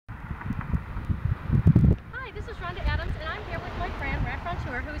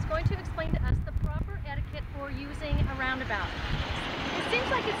tour who is going to explain to us the proper etiquette for using a roundabout. It seems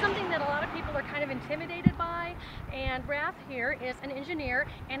like it's something that a lot of people are kind of intimidated by, and Raf here is an engineer,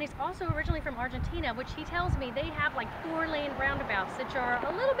 and he's also originally from Argentina, which he tells me they have like 4-lane roundabouts, which are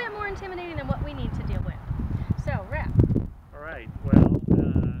a little bit more intimidating than what we need to deal with. So, Raf. All right, well,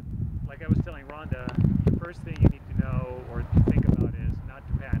 like I was telling Rhonda, the first thing you need to know or to think about is not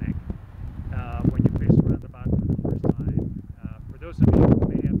to panic when you face a roundabout for the first time. For those of you who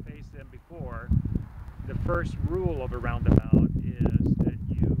may have faced them before, the first rule of a roundabout is that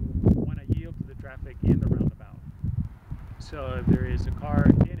you want to yield to the traffic in the roundabout. So if there is a car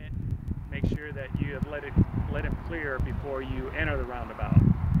in it, make sure that you have let it clear before you enter the roundabout.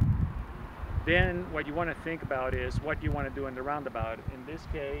 Then what you want to think about is what you want to do in the roundabout. In this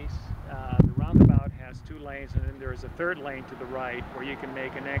case, the roundabout has 2 lanes, and then there is a 3rd lane to the right where you can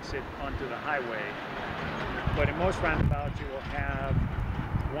make an exit onto the highway. But in most roundabouts you will have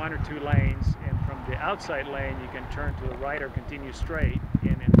 1 or 2 lanes, and from the outside lane you can turn to the right or continue straight,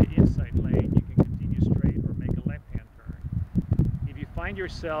 and in the inside lane you can continue straight or make a left-hand turn. If you find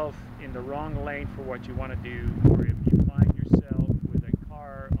yourself in the wrong lane for what you want to do, or if you find yourself with a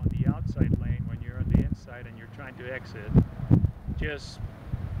car on the outside lane when you're on the inside and you're trying to exit, just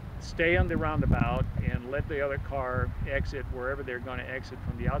stay on the roundabout and let the other car exit wherever they're going to exit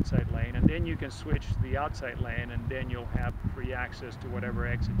from the outside lane, and then you can switch to the outside lane, and then you'll have free access to whatever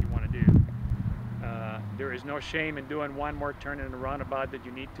exit you want to do. There is no shame in doing one more turn in the roundabout that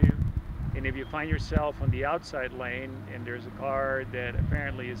you need to, and if you find yourself on the outside lane and there's a car that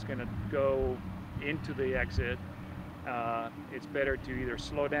apparently is going to go into the exit, it's better to either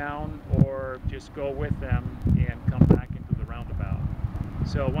slow down or just go with them and come back into the roundabout.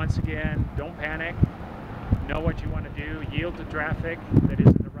 So once again, don't panic, know what you want to do, yield to traffic that is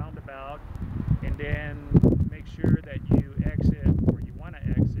in the roundabout, and then make sure that you exit where you want to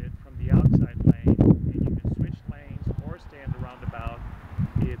exit from the outside lane, and you can switch lanes or stay in the roundabout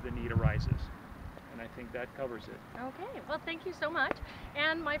if the need arises. And I think that covers it. Okay, well, thank you so much.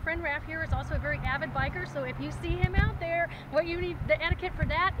 And my friend Raf here is also a very avid biker, so if you see him out there, what you need, the etiquette for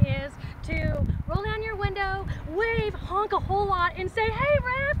that is to roll down your window, wave, honk a whole lot, and say, "Hey,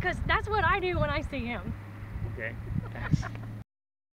 Raf," because that's what I do when I see him. Okay.